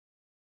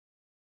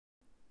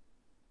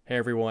Hey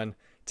everyone,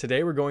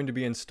 today we're going to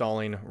be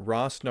installing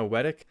ROS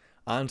Noetic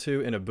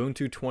onto an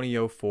Ubuntu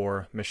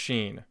 20.04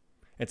 machine.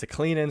 It's a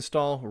clean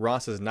install,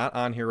 ROS is not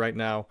on here right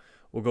now.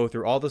 We'll go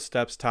through all the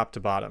steps top to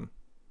bottom.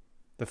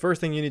 The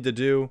first thing you need to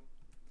do,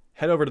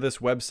 head over to this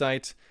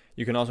website.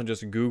 You can also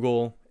just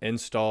Google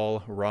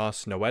Install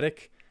ROS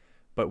Noetic,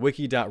 but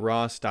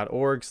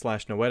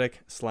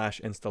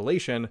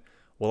wiki.ros.org/noetic/installation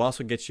will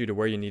also get you to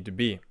where you need to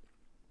be.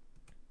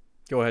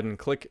 Go ahead and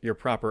click your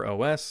proper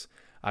OS.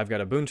 I've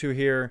got Ubuntu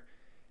here,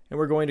 and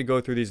we're going to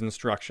go through these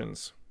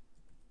instructions.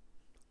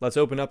 Let's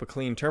open up a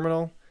clean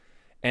terminal,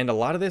 and a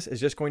lot of this is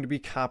just going to be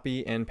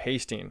copy and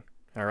pasting.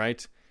 All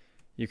right,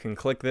 you can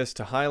click this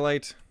to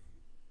highlight,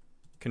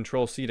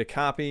 Control C to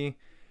copy.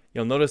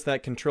 You'll notice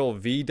that Control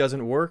V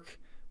doesn't work,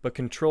 but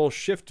Control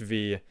Shift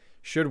V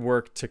should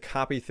work to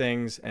copy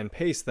things and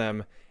paste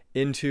them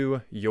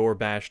into your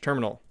bash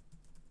terminal.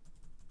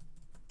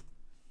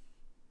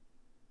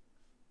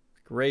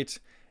 Great,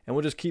 and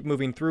we'll just keep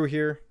moving through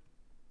here,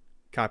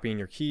 copying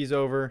your keys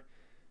over.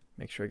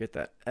 Make sure I get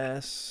that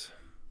S.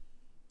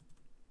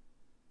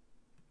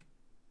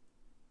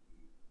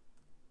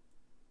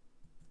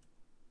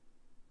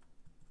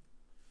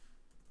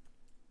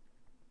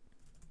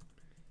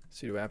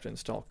 Sudo apt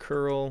install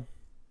curl.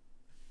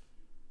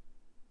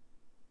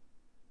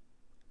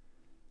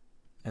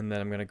 And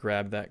then I'm going to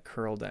grab that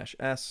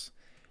curl-s.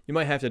 You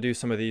might have to do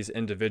some of these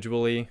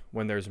individually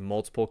when there's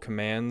multiple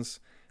commands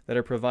that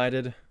are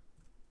provided.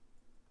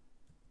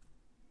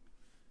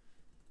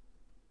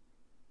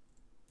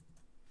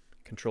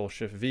 Control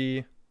Shift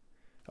V.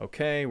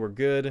 Okay, we're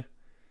good.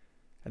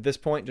 At this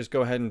point, just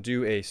go ahead and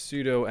do a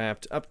sudo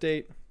apt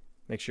update.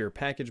 Make sure your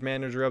package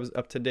manager is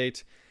up to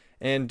date.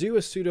 And do a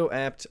sudo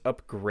apt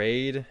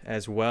upgrade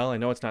as well. I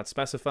know it's not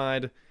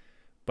specified,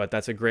 but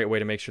that's a great way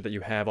to make sure that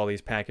you have all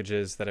these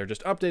packages that are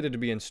just updated to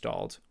be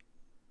installed.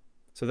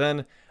 So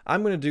then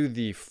I'm going to do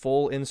the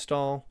full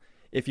install.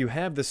 If you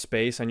have the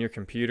space on your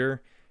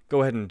computer,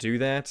 go ahead and do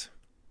that.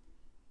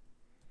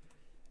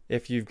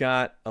 If you've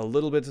got a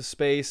little bit of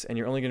space and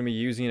you're only going to be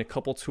using a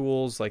couple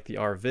tools like the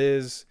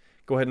RViz,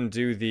 go ahead and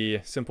do the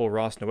simple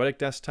ROS Noetic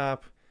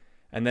desktop.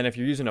 And then if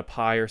you're using a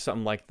Pi or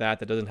something like that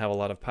that doesn't have a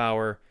lot of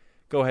power,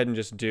 go ahead and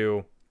just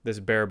do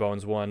this bare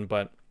bones one.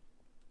 But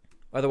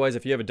otherwise,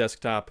 if you have a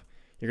desktop,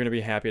 you're going to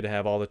be happy to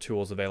have all the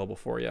tools available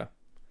for you.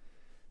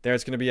 There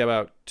it's going to be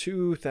about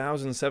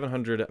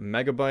 2,700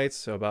 megabytes,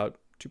 so about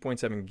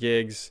 2.7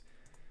 gigs.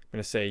 I'm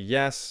going to say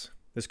yes.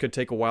 This could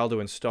take a while to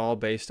install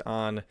based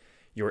on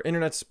your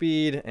internet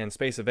speed and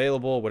space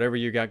available, whatever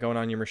you got going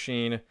on your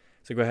machine.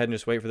 So go ahead and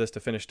just wait for this to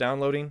finish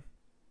downloading.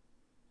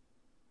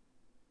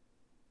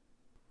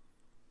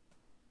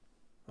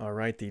 All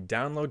right, the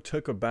download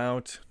took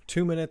about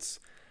 2 minutes,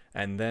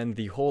 and then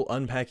the whole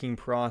unpacking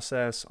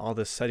process, all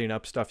this setting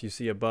up stuff you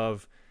see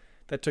above,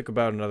 that took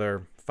about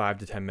another 5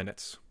 to 10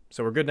 minutes.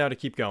 So we're good now to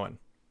keep going.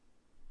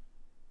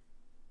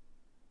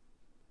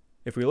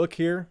 If we look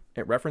here,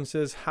 it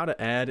references how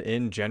to add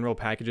in general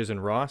packages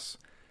in ROS.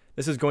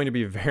 This is going to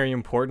be very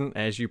important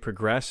as you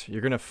progress.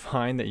 You're going to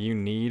find that you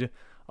need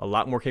a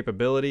lot more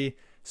capability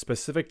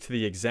specific to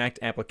the exact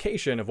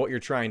application of what you're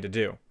trying to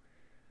do.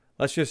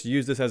 Let's just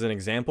use this as an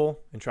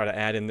example and try to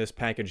add in this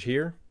package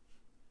here.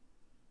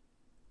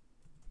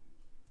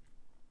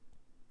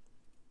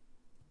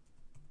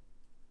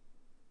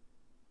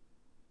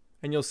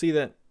 And you'll see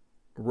that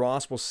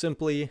ROS will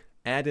simply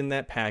add in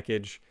that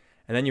package,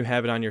 and then you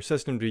have it on your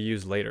system to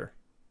use later.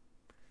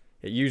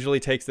 It usually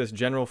takes this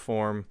general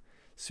form,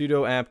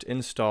 sudo apt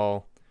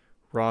install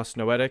ROS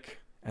Noetic,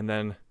 and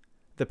then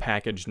the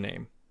package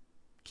name.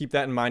 Keep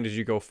that in mind as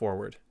you go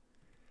forward.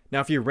 Now,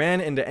 if you ran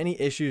into any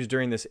issues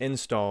during this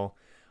install,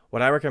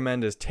 what I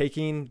recommend is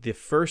taking the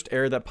first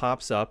error that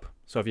pops up.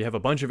 So if you have a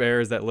bunch of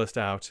errors that list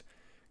out,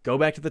 go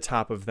back to the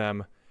top of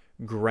them,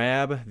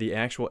 grab the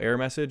actual error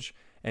message,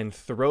 and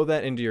throw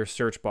that into your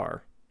search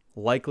bar.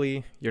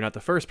 Likely, you're not the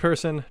first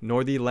person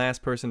nor the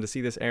last person to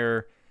see this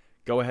error.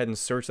 Go ahead and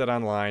search that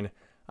online.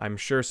 I'm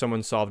sure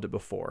someone solved it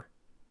before.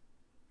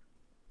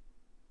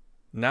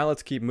 Now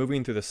let's keep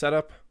moving through the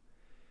setup.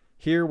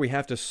 Here we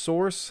have to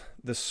source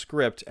the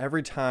script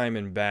every time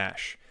in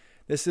bash.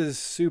 This is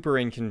super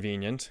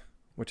inconvenient,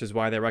 which is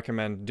why they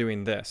recommend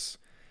doing this.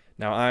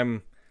 Now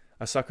I'm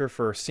a sucker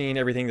for seeing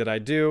everything that I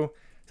do,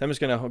 so I'm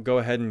just going to go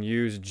ahead and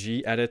use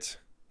gedit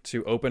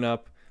to open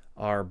up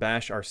our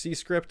bashrc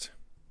script.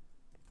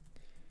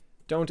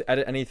 Don't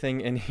edit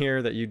anything in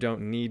here that you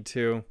don't need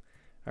to,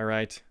 all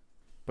right?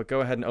 But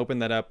go ahead and open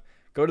that up.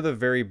 Go to the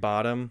very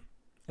bottom,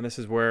 and this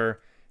is where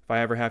if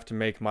I ever have to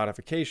make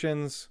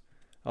modifications,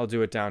 I'll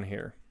do it down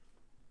here.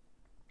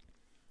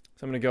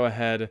 So I'm going to go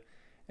ahead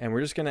and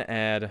we're just going to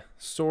add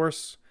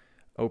source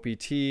opt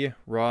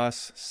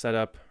ROS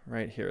setup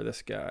right here,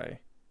 this guy.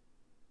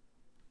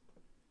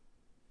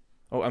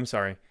 Oh, I'm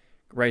sorry,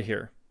 right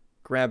here.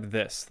 Grab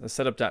this, the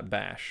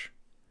setup.bash,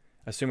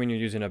 assuming you're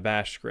using a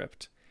bash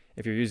script.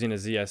 If you're using a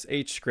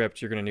ZSH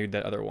script, you're going to need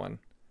that other one.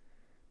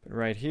 But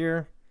right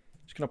here,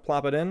 just going to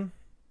plop it in,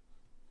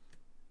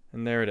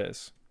 and there it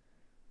is.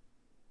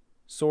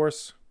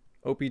 Source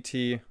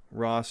opt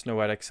ROS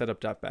Noetic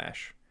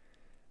setup.bash.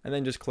 And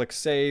then just click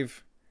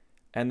save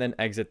and then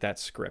exit that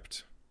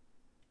script.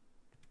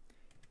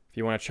 If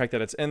you want to check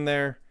that it's in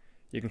there,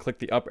 you can click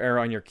the up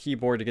arrow on your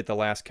keyboard to get the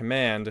last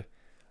command,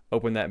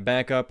 open that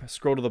back up,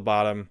 scroll to the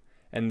bottom,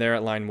 and there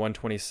at line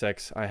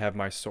 126, I have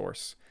my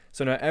source.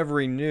 So now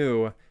every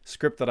new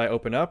script that I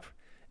open up,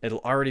 it'll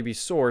already be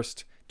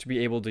sourced to be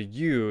able to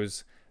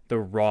use the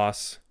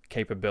ROS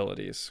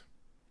capabilities.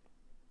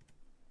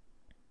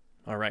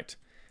 All right,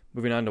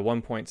 moving on to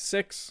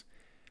 1.6.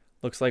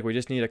 Looks like we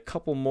just need a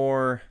couple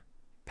more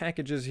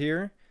packages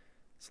here.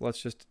 So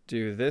let's just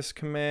do this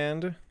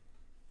command.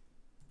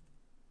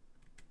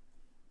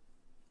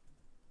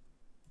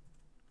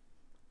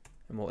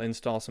 And we'll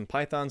install some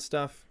Python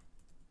stuff.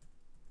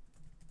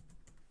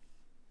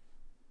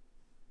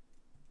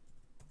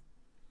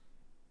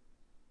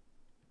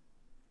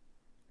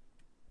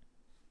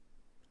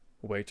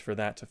 Wait for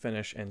that to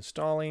finish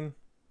installing.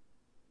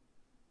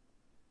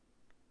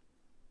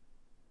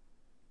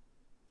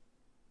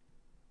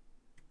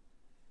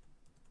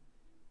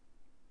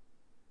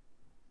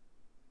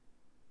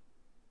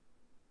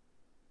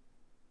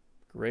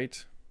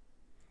 Great.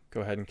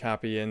 Go ahead and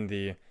copy in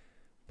the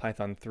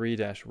Python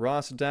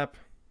 3-ROS dep.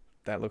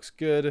 That looks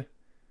good.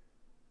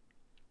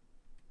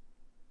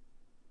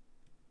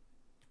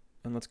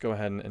 And let's go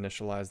ahead and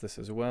initialize this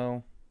as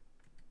well.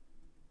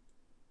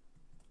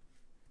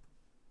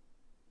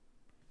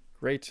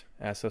 Great.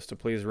 Asks us to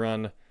please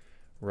run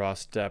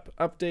ROS dep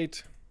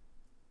update.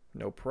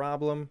 No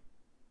problem.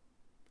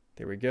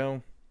 There we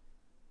go.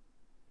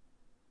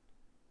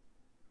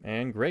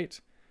 And great.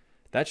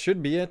 That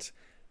should be it.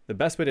 The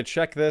best way to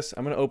check this,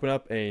 I'm going to open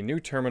up a new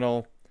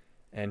terminal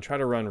and try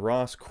to run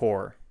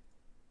roscore.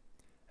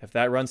 If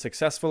that runs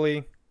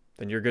successfully,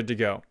 then you're good to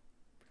go.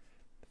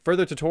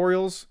 Further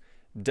tutorials,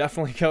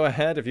 definitely go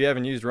ahead if you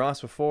haven't used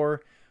ROS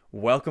before.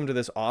 Welcome to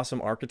this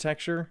awesome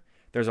architecture.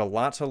 There's a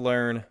lot to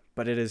learn,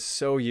 but it is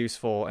so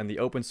useful and the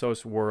open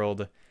source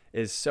world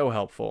is so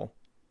helpful.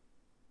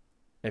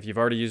 If you've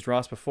already used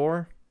ROS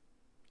before,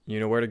 you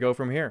know where to go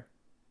from here.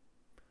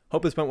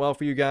 Hope this went well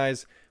for you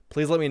guys.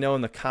 Please let me know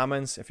in the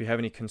comments if you have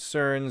any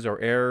concerns or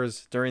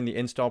errors during the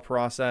install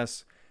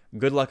process.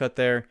 Good luck out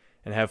there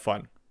and have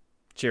fun.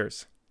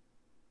 Cheers.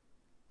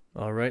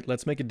 All right,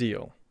 let's make a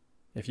deal.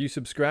 If you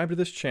subscribe to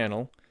this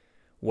channel,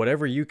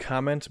 whatever you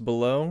comment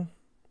below,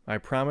 I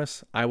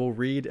promise I will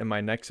read in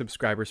my next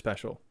subscriber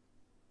special.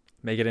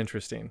 Make it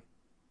interesting.